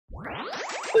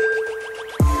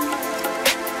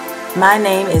My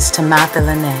name is Timotha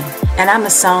Lanae, and I'm a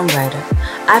songwriter.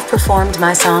 I've performed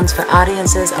my songs for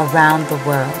audiences around the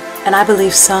world, and I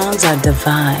believe songs are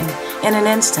divine. In an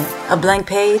instant, a blank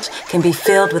page can be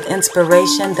filled with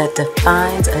inspiration that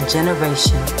defines a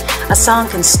generation. A song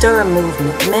can stir a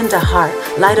movement, mend a heart,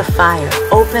 light a fire,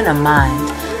 open a mind.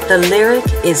 The lyric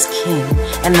is king,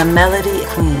 and the melody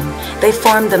queen. They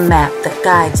form the map that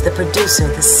guides the producer,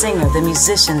 the singer, the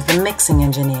musicians, the mixing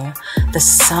engineer. The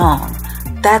song,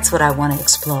 that's what I want to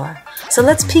explore. So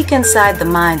let's peek inside the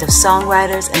mind of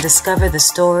songwriters and discover the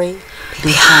story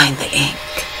behind the ink.